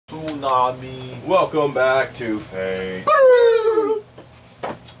not me. Welcome back to F.A.T.E.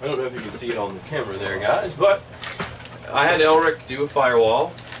 I don't know if you can see it on the camera there, guys, but I had Elric do a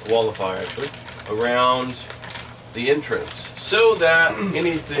wall of fire actually, around the entrance, so that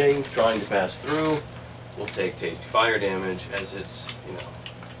anything trying to pass through will take tasty fire damage as it's,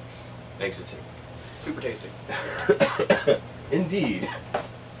 exiting. Super tasty. Indeed.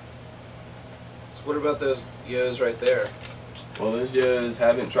 So what about those yos right there? Well, those just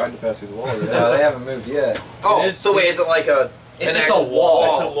haven't tried to pass through the wall yet. No, they haven't moved yet. Oh, so wait, is it like a... It's just a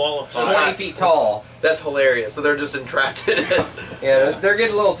wall. It's a wall of fire. 20 feet tall. That's hilarious. So they're just entrapped in it. Yeah, they're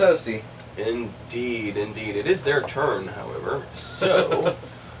getting a little toasty. Indeed, indeed. It is their turn, however. So,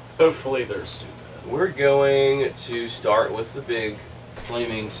 Hopefully they're stupid. we're going to start with the big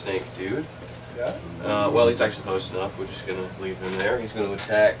flaming snake dude. Yeah. Well, he's actually close enough. We're just going to leave him there. He's going to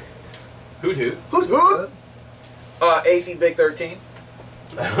attack Hoot Hoot. Hoot hoot! AC big 13.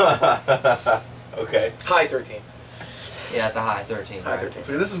 Okay. High 13. Yeah, it's a high 13. High 13.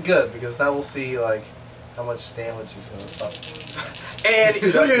 So this is good because now we'll see like how much damage he's gonna stop. And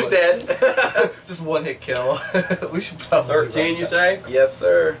Hoot Hoot's dead. Just one hit kill. We should probably 13, you say? Yes,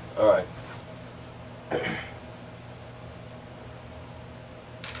 sir. Alright.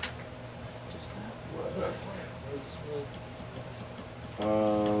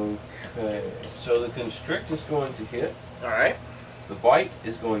 Okay. So the constrict is going to hit. Alright. The bite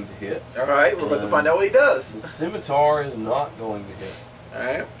is going to hit. Alright, we're about to find out what he does. The scimitar is not going to hit.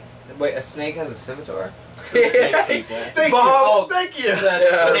 Alright. Wait, a snake has a scimitar? Thank Oh, you. Thank you.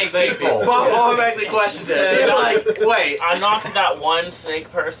 Snake people. Bob automatically questioned it. He's like, wait. I knocked that one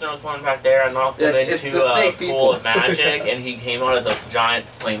snake person who was one back there. I knocked him It's into the a snake pool people. of magic, and he came out as a giant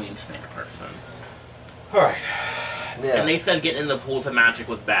flaming snake person. Alright. And Now, they said getting in the pools of magic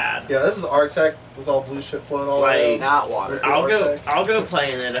was bad. Yeah, this is Artec. It's all blue shit floating all Right. around. Not water. I'll go Artec.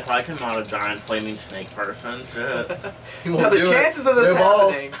 play in it if I come out a giant flaming snake person. Shit. He Now won't the do it. chances of this No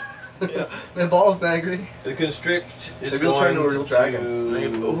balls. happening. Yeah. Man, balls angry. the constrict is Maybe he'll turn going into a real dragon.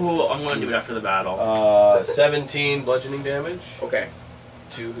 Ooh, I'm gonna do it after the battle. 17 bludgeoning damage Okay.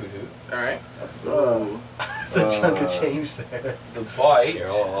 to Hoot Hoot. Alright. That's that's a chunk of change there. The bite Here,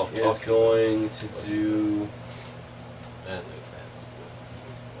 is going to do...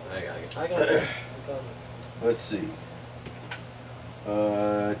 I got it. Let's see.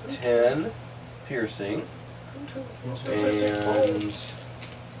 10 piercing. And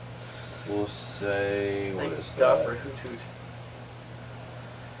we'll say, what is God that? for Hoot Hoot.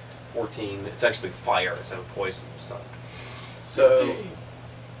 14. It's actually fire instead of poison this time. So,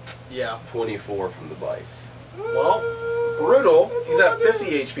 yeah. 24 from the bite. Well, brutal. He's at 50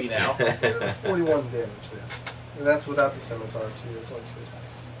 HP now. That's 41 damage there. And that's without the scimitar too. That's only 2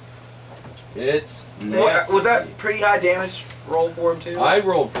 attacks. It's What, was that pretty high damage roll for him too? I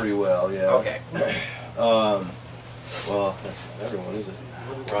rolled pretty well, yeah. Okay. Well, that's everyone, is it?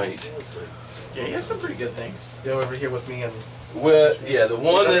 Right. Yeah, he has some pretty good things. Go over here with me and Well, yeah, the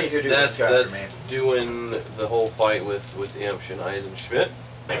one I think that's you're doing this doing the whole fight with Imp Eisenschmidt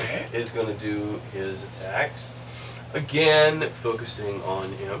is going to do his attacks. Again, focusing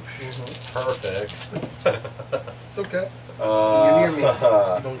on Imp. Perfect. it's okay. You're near me.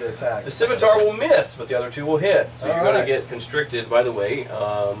 You don't get attacked. The scimitar will miss, but the other two will hit. So you're going to Alright. get constricted. By the way,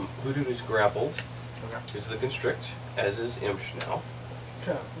 Hoodoo is grappled. Okay. Is the constrict, as is Imp now.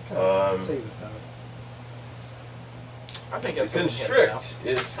 Okay. Saves that. I think The that's something hit constrict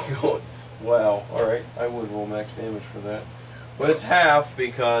is going. Wow. All right, I would roll max damage for that, but it's half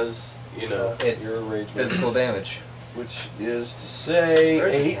because It's you're a rage physical damage. which is to say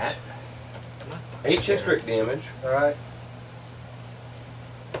Where's the 8. cat? 8 constrict damage. Alright.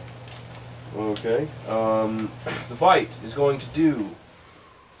 Okay. The bite is going to do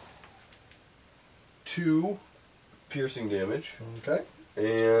 2 piercing damage Okay.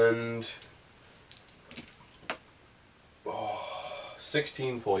 and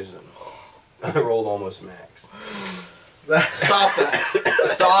 16 poison. I rolled almost max. Stop that.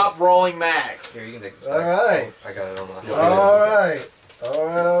 Stop rolling max. Here, you can take this back. Alright. I got it on my. Alright.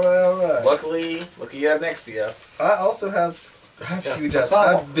 Alright. Luckily, look who you have next to you. I also have huge ass,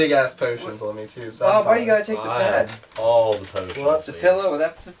 I have big ass potions on me too. So Oh, I'm why do you fine. gotta take the pad? All the potions. What? The pillow?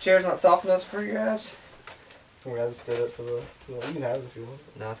 That chair's not soft enough for your ass? I just did it for the. You can have it if you want.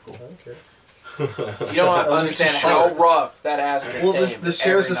 No, it's cool. I don't care. You don't I was understand just how short. rough that ass gets. Well, tamed the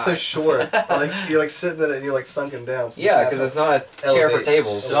chair is every just so night. short. Like you're like sitting in it and you're like sunken down. So the Yeah, cat because it's has not a to chair for elevate.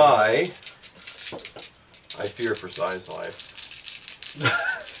 tables. Sigh. I fear for Sigh's life.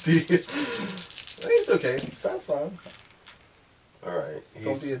 Steve. It's okay. Sounds fine. Alright.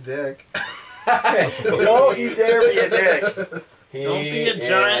 Don't be a dick. Don't you dare be a dick. Don't be a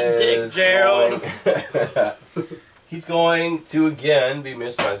giant dick, Gerald. He's going to again be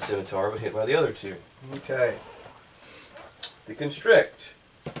missed by the scimitar, but hit by the other two. Okay. The constrict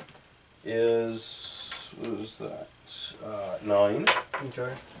is, what is that? 9.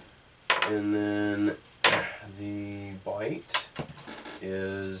 Okay. And then the bite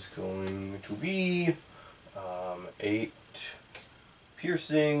is going to be 8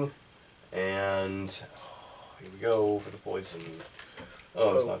 piercing, and here we go for the poison.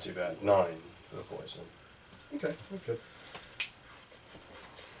 Oh, it's not too bad. 9 for the poison. Okay, that's good.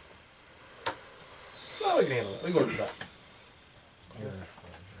 Well, we can handle it. We can work with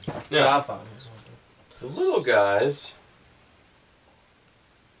that. Now, I'm fine. the little guys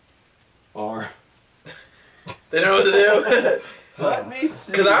are. They know what to do. Let me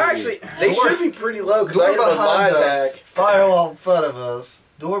see. Because I actually, they should be pretty low. Because I Door hit them with my behind us. attack. Firewall in front of us.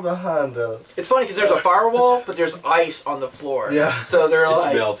 Door behind us. It's funny because there's a firewall, but there's ice on the floor. Yeah. So they're It's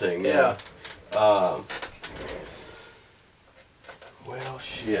like melting. yeah. Well,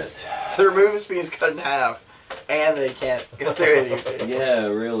 shit. So their movement speed is cut in half, and they can't go through anything. Yeah,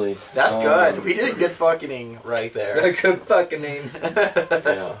 really. That's good. We did a good fucking right there. Good fucking name.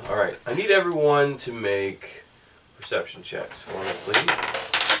 Yeah. All right. I need everyone to make perception checks for me, please.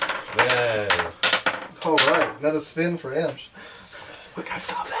 Man. Alright, another spin for Imsh. We gotta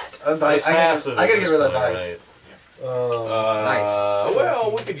stop that. I Passive gotta at get rid of that this point, dice. Nice.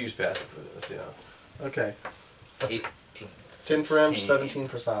 Well, we could use passive for this. Yeah. Okay. 18. 10 for Imsh, 17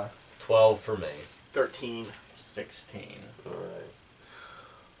 for Sai. 12 for me. 13. 16. All right.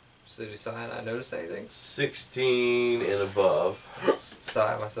 So do Sai and I notice anything? 16 and above.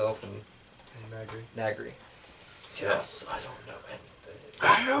 Sai, myself, and Nagri. Nagri. Yes, I don't know anything.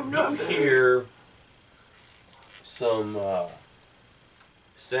 I don't know. You hear some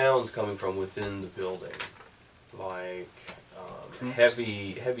sounds coming from within the building, like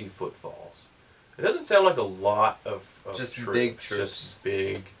heavy footfalls. It doesn't sound like a lot of Just troops, big troops. Just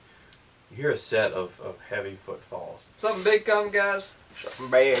big. You hear a set of heavy footfalls. Something big coming, guys.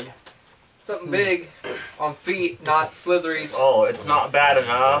 Something big. Something big. On feet, not slitheries. Oh, it's not bad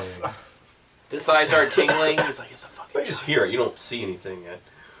enough. His eyes start tingling. He's like, it's a fucking. You just hear it. You don't see anything yet.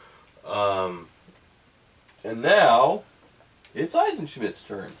 And now it's Eisenschmidt's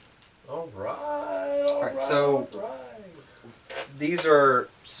turn. Alright, Alright, so these are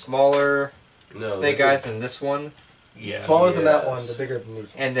smaller No, snake those are- eyes than this one, Yeah. Smaller than that Yes. one, but bigger than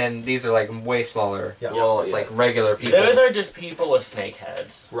these ones. and then these are like way smaller, Yeah. Well, yeah. like regular people. Those are just people with snake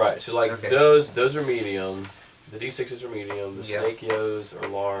heads. Right, so like Okay. those are medium, the D6s are medium, the Yeah. Snakios are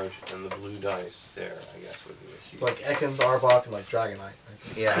large, and the blue dice there, I guess, would be a huge. It's like Ekans, Arbok, and like Dragonite.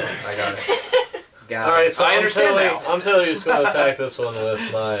 Yeah, I got it. Got it. Alright, so I understand now. I'm telling you, just going to attack this one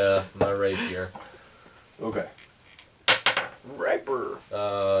with my my rapier. Okay. Raper.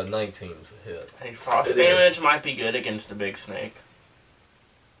 19's a hit. Hey, frost It damage might be good against a big snake.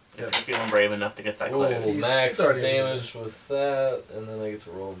 Yeah. If you're feeling brave enough to get that close. Ooh, max it's already damage with that, and then I get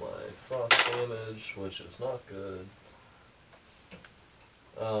to roll my frost damage, which is not good.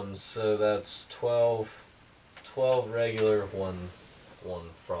 So that's 12 regular, one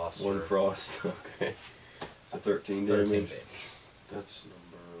frost. One frost. Okay. So 13 13 damage. damage. That's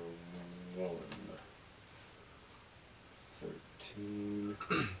number 1. 13.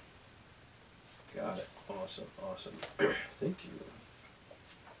 Got it. Awesome. Thank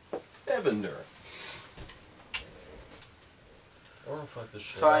you. Evander. I wanna fuck this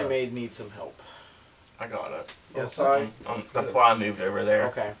shit Sai up. may need some help. I got it. Yeah, Sai. That's why I moved over there.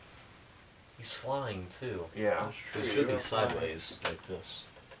 Okay. He's flying too. Yeah. It should be sideways like this.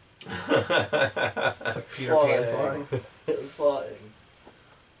 It's like Peter Pan flying. Flying.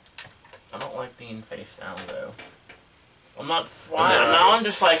 I don't like being face down though. I'm not flying. Now I'm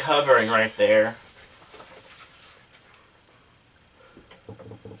just like hovering right there.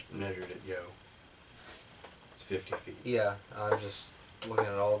 Measured it, yo. It's 50 feet. Yeah, I'm just looking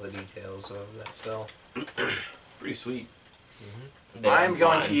at all the details of that spell. Pretty sweet. Yeah, I'm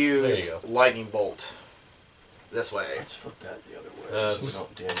going to fine. use There you go. lightning bolt. This way. Let's flip that the other way. That's so we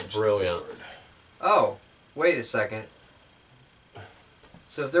don't damage brilliant. the board. Oh, wait a second.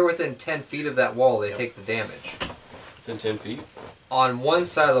 So if they're within 10 feet of that wall, they take the damage. Within 10 feet? On one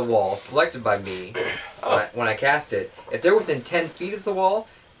side of the wall, selected by me, when I cast it, if they're within 10 feet of the wall,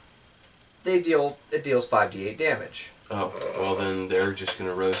 it deals 5d8 damage. Oh, well then they're just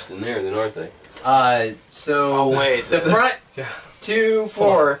gonna roast in there then, aren't they? So Oh, wait. the front, Yeah. 2,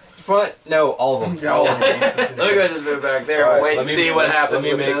 4, front, no, all of them. Yeah, all of them. Let me go just move back there and wait and see what happens Let me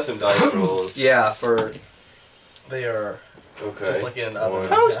with make this. some dice rolls. Yeah, for They are Okay. just like in an oven. One,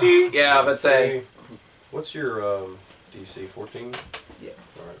 Toasty! Yeah, but say. What's your DC 14? Yeah.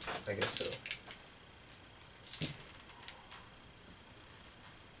 Alright. I guess so.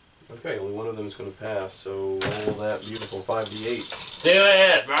 Okay, only one of them is going to pass, so roll that beautiful 5d8. Do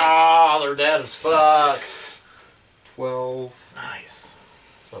it! Ah, they're dead as fuck. 12. Nice.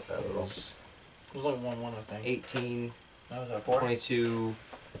 It's not bad at all. There's only one, I think. 18. No, is that 4? 22.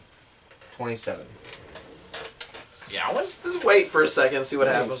 27. Yeah, let's just wait for a second, see what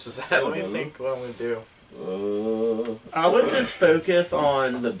happens with that. Let me Mhm. think what I'm gonna do. I would just focus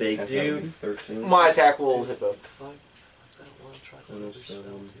on the big dude. 13. My attack will hit both. Well,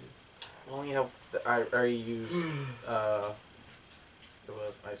 Well, you know, I already used, it was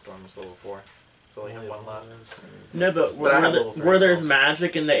Ice Storm was level 4. So only have one left. No, but But I have level 3 where there's spells.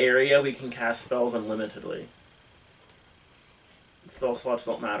 magic in the area, we can cast spells unlimitedly. Spell slots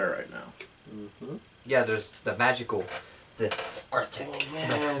don't matter right now. Mm-hmm. Yeah, there's the magical. The Arctic.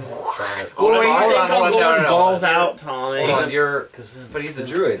 Man. Try it. Oh, wait, I hold think on, hold on, I'm no, going no, no. balls out, Tommy. Hold on, you're. Then, But he's a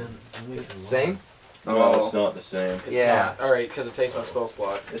druid. then Same? No, it's not the same. It's Yeah. not. Alright, because it takes my spell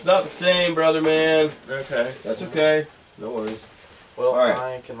slot. It's not the same, brother man. Okay. That's okay. No worries. Well, Alright.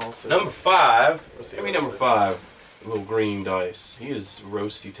 I can also. Number 5. Let's see Give me what number this 5. Little green dice. He is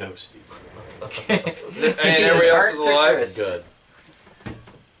roasty toasty. And everybody else is alive? Good.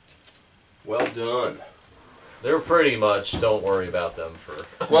 Well done. They're pretty much, don't worry about them for...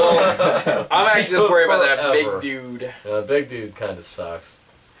 Well, I'm actually just worried about that Forever. big dude. Big dude kind of sucks.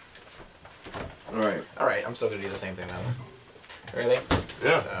 Alright. Alright, I'm still gonna do the same thing then. Ready?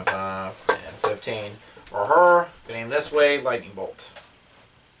 Yeah. So 5 and 15. For her, gonna aim this way, lightning bolt.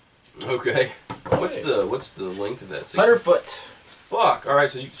 Okay. What's Hey. the length of that? 100 foot. Fuck. All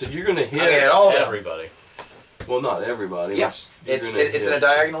right. So you're gonna hit. Okay, all of them. Everybody. Well, not everybody. Yeah. You're It's gonna it's in a hit-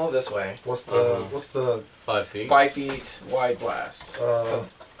 diagonal this way. What's the Uh-huh. what's the 5 feet. 5 feet wide blast.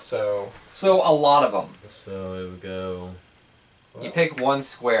 So So a lot of them. So it would go... You pick one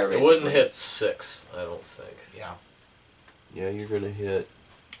square. It Basically. wouldn't hit 6, I don't think. yeah. Yeah, you're gonna hit.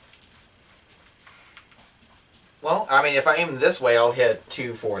 Well, I mean, if I aim this way, I'll hit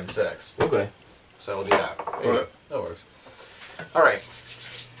 2, 4, and 6. Okay. So we'll do that. Alright. That works. All right.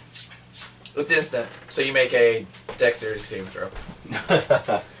 It's instant. So you make a dexterity saving throw.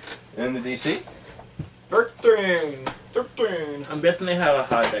 And the DC? 13. 13. I'm guessing they have a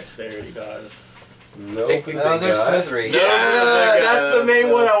high dexterity, guys. No. Big, big big No, there's guy. slithery. Yeah, that's the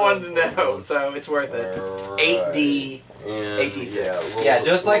main one I wanted to That's know. So it's worth it. Alright. 8D. And 8d6. Yeah, roll, Yeah,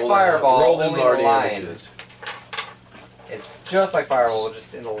 just like roll Fireball, Roll them only already line. images. It's just like Firewall,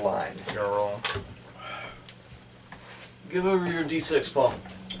 just in a line. Just gonna roll. Give over your D6, Paul.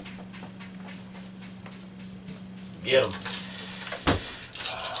 Get him.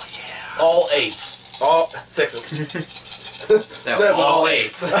 Oh yeah. All 8s. All 6s. All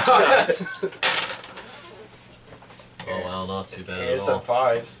 8s. Oh wow, not too bad Here's at some all.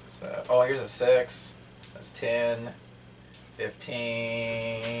 5s. So, oh, here's a 6. That's 10.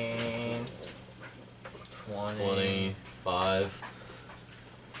 15. 25.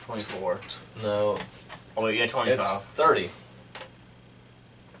 24. No, Oh, wait, yeah, 25. it's 30.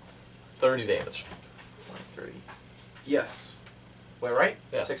 30 damage. 30. Yes. Wait, right?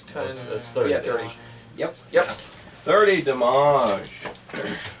 Yeah, 6 times. it's 30 Yeah, 30. damage. Yep. Yep. 30 damage.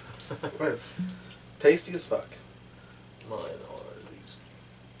 It's tasty as fuck. Mine are these.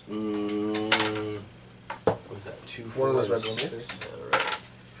 What was that? 2, 4, One of those red and ones. 6? Too.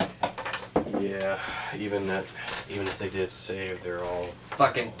 Yeah, right. Yeah, even if they did save, they're all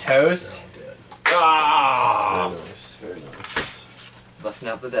Fucking toast. dead. Ah! Very nice. Very nice. Busting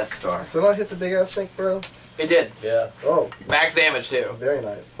out the Death Star. So not hit the big ass snake, bro. It did. Yeah. Oh, Max damage, too. very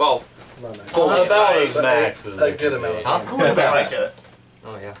nice. Well, Not nice. Full Not damage. about as But max a as good it could amount be. of Huh? damage. good I about like it. it.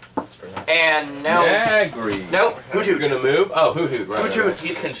 Oh yeah. It's pretty nice. And now. Nagri. Nope. Hoot You're hoot. gonna move? Oh, hoot hoot. Right. Hoot right, hoot. right.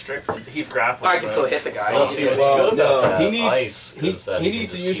 He's constricted. He's grappled. I can still hit the guy. Well, see what's Well, good about no, that he needs- ice is that he can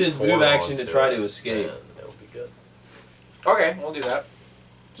needs to just use keep his move pouring action to onto try it, to escape. and it'll be good. Okay, we'll do that.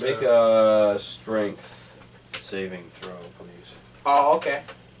 So- Make a strength saving throw, please. Oh, okay.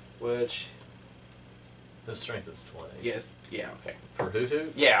 Which. His strength is 20. Yes. Yeah, okay. For Hoot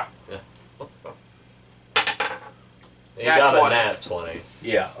Hoot? Yeah. He Nat got 20. a nat 20.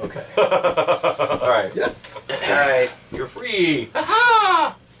 Yeah. Okay. All right. Yeah. Alright. You're free.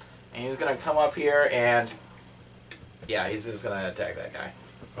 Ha! And he's gonna come up here and. Yeah, he's just gonna attack that guy.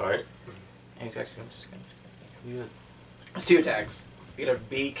 All right. And he's actually just gonna. It's 2 attacks. You get a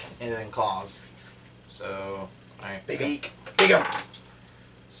beak and then claws. So, alright. Beak. Beak him!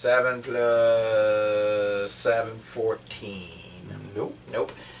 7 plus 7, 14. Nope.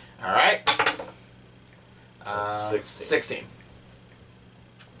 Nope. Alright. 16. 16.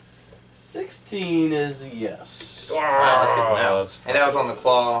 16 is a yes. Wow, that's good to know. that's And that was on the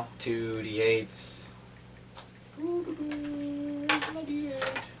claw. 2d8s.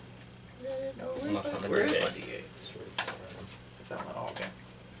 Where is my d8? Is that one? Oh, okay.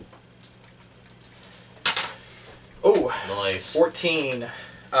 Oh, Nice. 14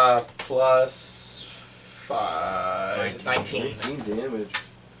 plus 5. 19. 19 damage.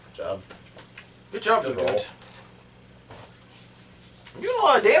 Good job. Good job, Good Blue roll. Dude. You're doing a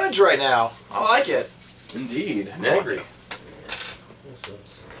lot of damage right now. I like it. Indeed. Negri. This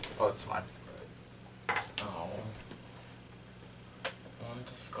is Oh, it's mine. Oh. I'm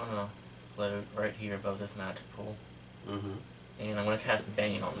just gonna float right here above this magic pool. Mm-hmm. And I'm gonna cast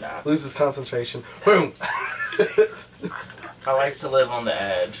Bane on that. Loses concentration. Boom. I like to live on the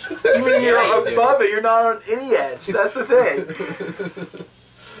edge. You mean Yeah, you do. above it? You're not on any edge. That's the thing.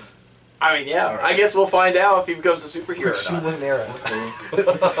 I mean, yeah. I guess we'll find out if he becomes a superhero Shoot or not. with an arrow.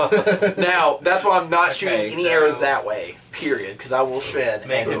 Now, that's why I'm not Okay, shooting any so- arrows that way. Period. Because I will spin,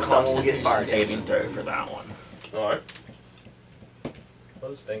 Make and a then someone will get Constitution fired. saving throw for that one. Alright. what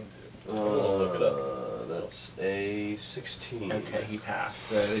does Bang do? I'm gonna look it up. That's a 16. Okay, he passed.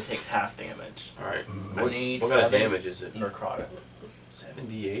 So he takes half damage. Alright. I need What kind of 7 damage is it? necrotic.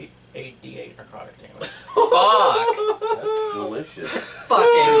 78? 8d8 necrotic damage. Fuck! That's delicious. Fucking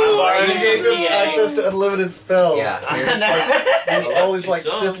I've You already gave him Yeah. access to unlimited spells. Yeah. There's all these like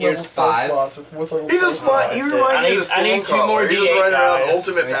Some. 5th level Here's spell 5. slots or 4th level He's spell a slots. spot. He I reminds me of the need- I need 2 more Stormcrawler. He's just D8 running around guys.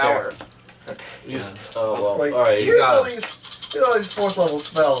 ultimate Right power. Oh, well. Like, Alright, he's here's got all him. here's all these 4th level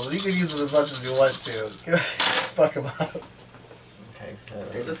spells. You can use them as much as you want to. Just fuck them up. Okay, so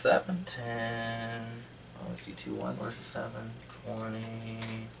Here's a 7. 10, I want to see 2 ones. where's the 7? 20,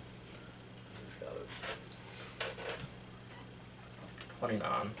 He's got it.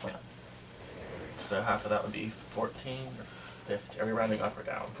 29. So half of that would be 14 or 50. Are we rounding up or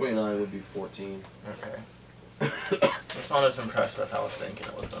down? 29 would be 14. Okay. It's not as impressive as I was thinking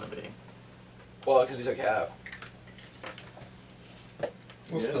it was going to be. Well, because he took half.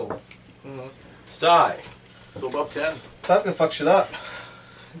 Well, Yeah. still. Mm-hmm. Sai. Still above 10. Sai's gonna fuck shit up.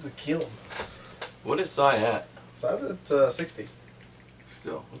 He's gonna kill him. What is Sai at? Sai's at 60.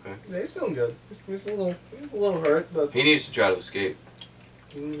 Still, okay. Yeah, he's feeling good. He's a little hurt, but He needs to try to escape.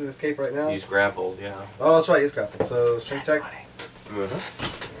 he needs to escape right now. He's grappled, yeah. Oh, that's right, he's grappled. So, strength check.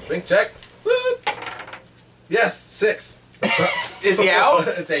 Strength check. Woo! Yes, 6. Is he out?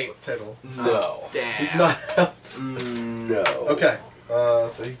 It's 8 total. No. Damn. He's not out. No. Okay.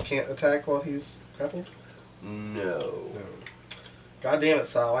 So he can't attack while he's grappled? No. No. God damn it,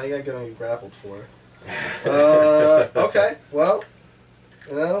 Sal. Why you gotta get me grappled for? Okay. Well,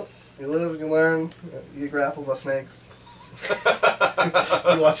 you know, you live, you learn. You get grappled by snakes. You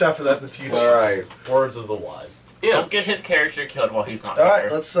watch out for that in the future. Alright, words of the wise. Yeah. Don't get his character killed while he's not Alright,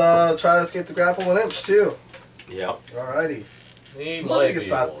 here. let's try to escape the grapple with imps too. Yep. Alrighty. He I'm not might gonna be get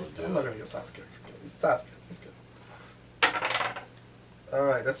Sas. able to do I'm not it. gonna get Sas character. Sas good. He's good.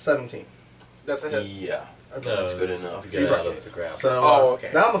 Alright, that's 17. That's a hit. Yeah. Okay. No, That's good it's enough. To get out of the grapple. So, Oh,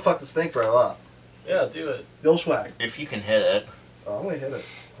 okay. now I'm gonna fuck the snake bro up. Yeah, do it. Bill Schwag. If you can hit it. Oh, I'm gonna hit it.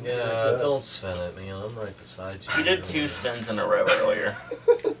 I'm gonna hit it Yeah, good. don't spin it, man. I'm right beside you. He did 2 spins in a row earlier.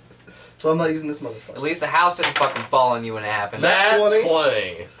 So I'm not using this motherfucker. At least the house didn't fucking fall on you when it happened. Nat Nat 20.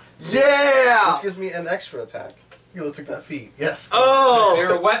 20. Yeah! Which gives me an extra attack. You took that feat. Yes. Oh!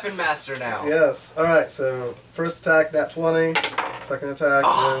 You're a weapon master now. Yes. Alright, so first attack, nat 20. Second attack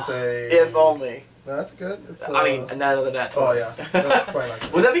is a. If only. No, that's good. It's I mean, another net. Oh, yeah. No, that's probably not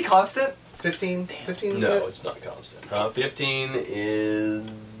good. Would that be constant? 15? 15 No, hit? it's not constant. 15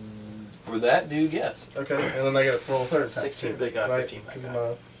 is for that dude. Yes. Okay, and then I get a roll third attack. 16 too, big guy, right? 15 big Because guy. I'm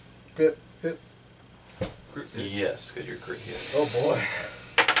a crit hit. Yes, because you're crit hit. Oh boy.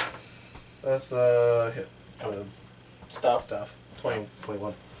 That's hit. It's stuff. 20,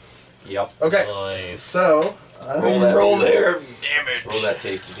 21. Yep. Okay, Nice. so. Roll that. Roll there. Damage. Roll that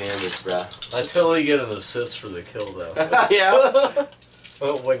tasty damage, bruh. I totally get an assist for the kill, though. Yeah.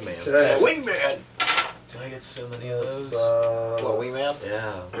 Oh, wingman. Today. Wingman. Do I get so many of It's, those? What, wingman?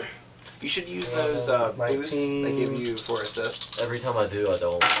 Yeah. You should use those boosts they give you for assist. Every time I do, I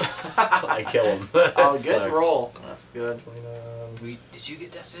don't. I kill him. Oh, good roll. That's good. 29. Did you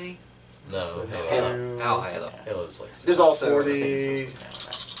get Destiny? No, Halo. Oh, Halo. Halo's like. There's also 40.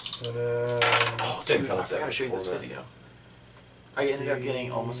 And then. Oh, Didn't dude, I count forgot to that show you this before that. video. I ended up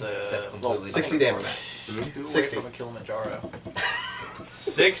getting almost a Except completely 60 different damage. format. 2 away 60. from a Kilimanjaro.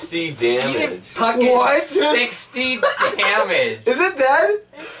 60 You did damage. fucking What? 60 damage. Is it dead?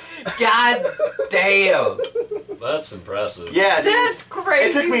 God damn. That's impressive. Yeah, dude. That's crazy.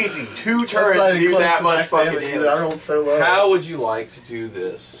 It took me 2 That's turns not to even do close that to much max fucking damage either. I damage. rolled so low. How would you like to do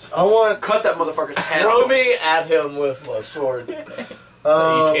this? I want. Cut that motherfucker's head Throw off. me at him with a sword. You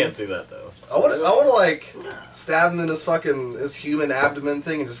can't do that though. I want to like stab him in his human abdomen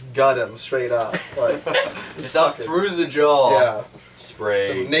thing and just gut him straight up, like Just up fucking- through the jaw. Yeah,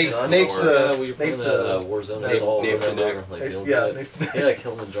 Spray. Nate's Yeah, the we Nate's played that the Warzone Nate's Assault. Nate's Remember? Like, you Nate's- don't yeah, get- Nate's- he had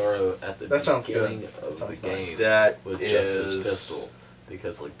Kilimanjaro at the That sounds good. beginning That of sounds the nice. game That with just his is pistol.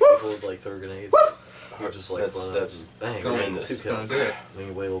 Because like people would like throw grenades. He would just like That's- run that's up and bang, tremendous. 2 It's gonna kills. do it. Then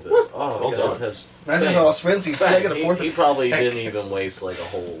you wait a little bit. Oh, Well guys done. has Imagine bang, if I was frenzied too. I bang. could afford He the probably tank. didn't even waste like a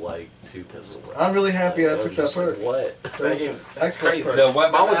whole like 2 pistol rounds. I'm really happy I was took that just like, perk. what? That was game's- an that's excellent crazy. perk. The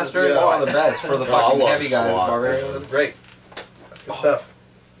weapon Mine was a master is SWAT. one of the best for the No, I fucking love heavy guy SWAT, barbarian. This is great. That's good stuff.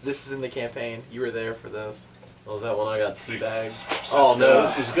 This is in the campaign. You were there for this. Was that when I got teabagged? Oh no,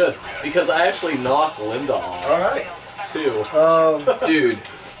 this is good because I actually knocked Linda off All right. too. Dude,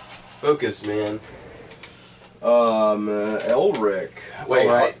 focus, man. Elric. Wait,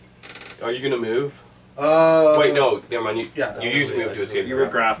 Alright. are you gonna move? Wait, Wait, no, never mind. Yeah, You usually move to escape. You were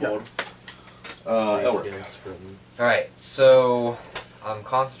grappled. Elric. Alright, so I'm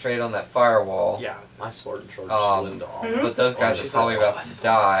concentrating on that firewall. Yeah. My Spartan charged Um, Linda off. But those guys are probably about to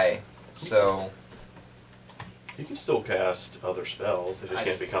die. So, You can still cast other spells. They just I can't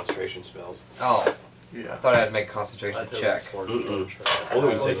just- be concentration spells. oh, I Yeah. thought I had to make a I concentration took check. Spartan Mm-mm. charge.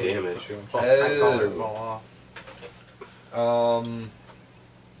 Only when you take damage. I saw her fall off.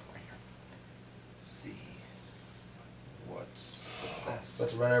 Let's see. What's the best?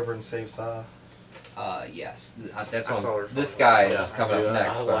 let's run over and save Sa. Yes. That's I saw her one. This fall guy Yeah, is coming dude, up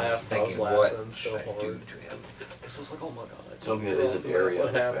next, I but I was laughed. thinking, laughing what so should I do hard. to him? This was like, oh my god. I Something that totally isn't forgot area what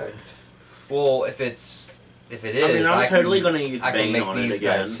effect. happened. Well, if it is, I mean, I'm totally can, gonna use I can Bane make on it these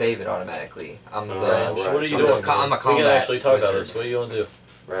again. guys save it automatically. I'm the. Right. So what are you I'm doing? the I'm a we combat can actually talk about wizard. this. What do you want to do?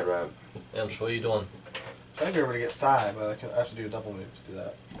 Right. Yeah, what are you doing? Trying to get over to get Sai, but I have to do a double move to do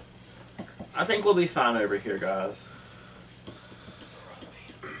that. I think we'll be fine over here, guys.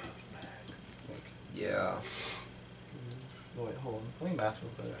 Yeah. Wait, hold on. Let me math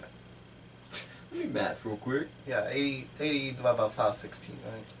real quick. Let me math real quick. Yeah, 80 divided by 5, 16,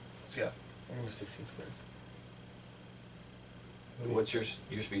 right? So yeah, I remember 16 squares. What's your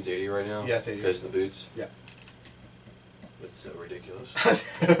speed's 80 right now? Yeah, it's 80. Because of the boots? Yeah. That's so ridiculous.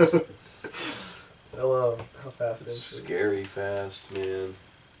 I love how fast it It's is. scary fast, man.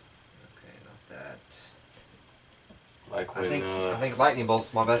 Okay, not that. Like I when think lightning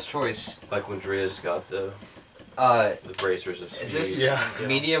bolt's my best choice. like when Dre's got the bracers of speed. Is this Yeah.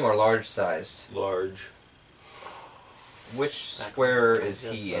 medium or large sized? large? Which square is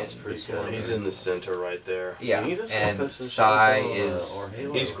he in? That's pretty This good. one? He's in the center right there. Yeah, He's a and supposed to Sai show the- is. or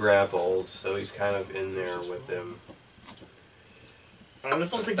Halo. He's grappled, so he's kind of in there with him. I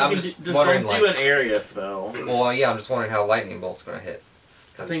just don't think I'm you can just just wondering, don't do like- an area spell. Well, yeah, I'm just wondering how lightning bolt's gonna hit.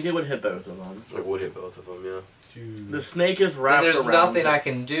 I think it would hit both of them. It would hit both of them, yeah. The snake is Then wrapped there's around. nothing it. I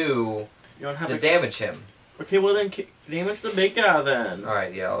can do You don't have to to damage him. Okay, well then damage the big guy then. All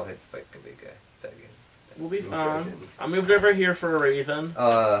right, yeah, I'll hit the big guy. Big guy. We'll be Okay. fine. I moved over here for a reason.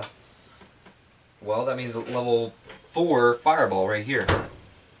 Well, that means level 4 fireball right here.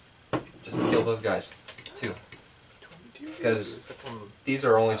 Just to kill those guys. 2. Because these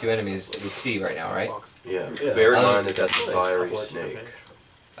are only 2 enemies that we see right now, right? Yeah. Yeah. Bear in Oh. mind that that's a fiery Like- snake.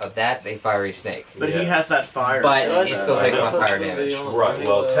 That's a fiery snake. But he Yeah. has that fire. But spell, it still though. takes I my put fire somebody damage. on Right,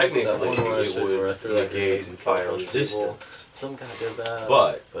 well, that technically one where I it showed would where I threw that negate grenade and fire killed a bunch of people. resistance. Some guy did that.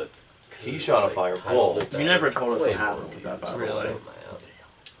 But but he shot a fireball. You never told us Way what happened more with that people. battle. Really? So mad.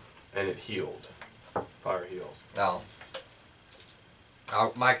 And it healed. Fire heals. Oh.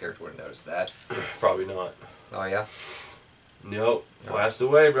 My character would have noticed that. Probably not. Oh, yeah? Nope. No. Blast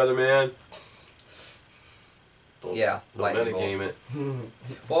away, brother man. Don't, Yeah, Don't lightning bolt. metagame it.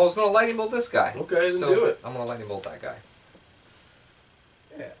 Well, I was going to lightning bolt this guy. Okay, then So, do it. I'm going to lightning bolt that guy.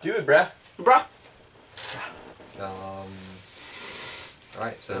 Do it, bruh. Bruh.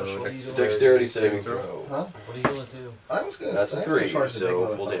 Alright, so Dexterity saving throw. Huh? What are you gonna do? I was good. That's a I just wanna 3, charge the big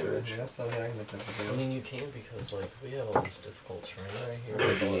so full motherfucker. damage. Yeah, that's the only thing I can think of to I do. mean, you can because like we have all this difficult terrain right here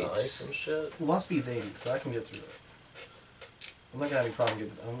with all the Eights. ice and shit. Well, my speed's 80, so I can get through it. I'm not gonna have any problem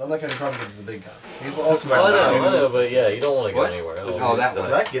getting. I'm not gonna have any problem getting to the big guy. He's also I know, but yeah, you don't want to go What? anywhere else. Oh, that But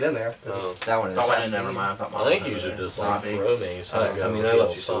one. I can get in there. Oh. That one is. Oh, wait, never mind. I think you should just like throw me so I I got mean, I real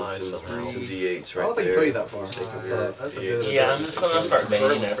left you some size somehow. D8s I right don't think there. it's really that far. Take That's your- a bit of Yeah, I'm just gonna start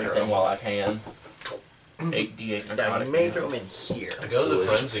baning everything while I can. 8d8 Yeah, necrotic. you may throw him in here. Go to the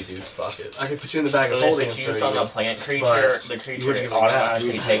frenzy, dude. Fuck it. I can put you in the bag of Unless holding it's and used throw on you. the plant creature, But the you creature wouldn't give him that.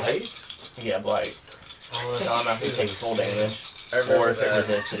 automatically takes. Yeah, blight. So I don't know if it takes full damage. I Or remember if it that.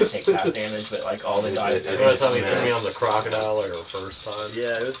 resists, it takes half damage, but like all the guys. Remember that time he threw me on the crocodile like our first time?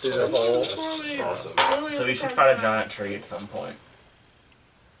 Yeah, it was through the hole. Awesome. So we should fight a giant tree at some point.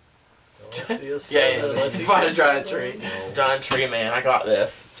 Let's see us, Yeah, let's see find a giant tree. Giant tree, man, I got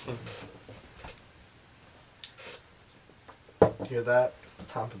this. Hear that?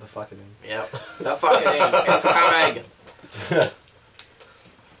 It's time for the fucking in. Yep. The fucking egg. It's coming.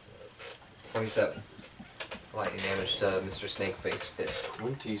 27. Lightning damage to Mr. Snakeface Fitz.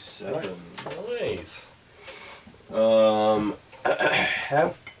 27. Nice.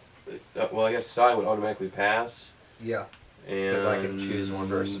 Have. Well, I guess Sai would automatically pass. Yeah. And 'Cause I can choose one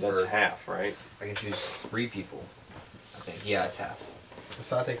person That's per- half, right? I can choose 3 people. I think. Yeah, it's half. So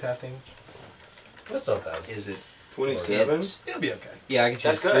Sai takes half damage? That's not bad. Is it? 27. Hit? It'll be okay. Yeah, I can choose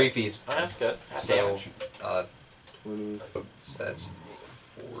That's good. 3 pieces. Oh, that's good. Half So, damage. 20. so that's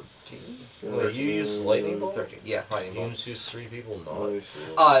 14. Wait, you use lightning bolt? 13. Yeah, lightning You bolt. can choose 3 people,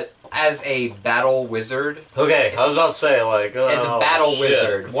 not. As a battle wizard, Okay, I was about to say, like, as a battle shit.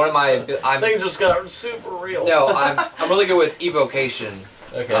 wizard, one of my Things just got super real. no, I'm really good with evocation,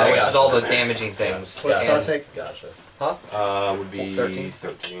 Okay, I which is gotcha. all the damaging things. What's And- Sai take? Gotcha. Would be 13?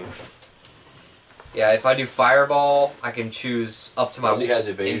 13. yeah, if I do fireball, I can choose up to my Because he has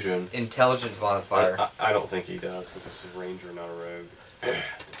evasion. intelligence modifier. I don't think he does, because he's a ranger, not a rogue.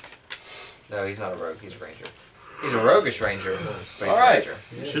 No, he's not a rogue. He's a ranger. He's a roguish ranger. But he's a Alright.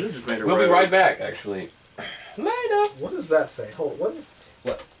 ranger. Should have just made a We'll be road. right back, actually. Later. What does that say? Hold, what is...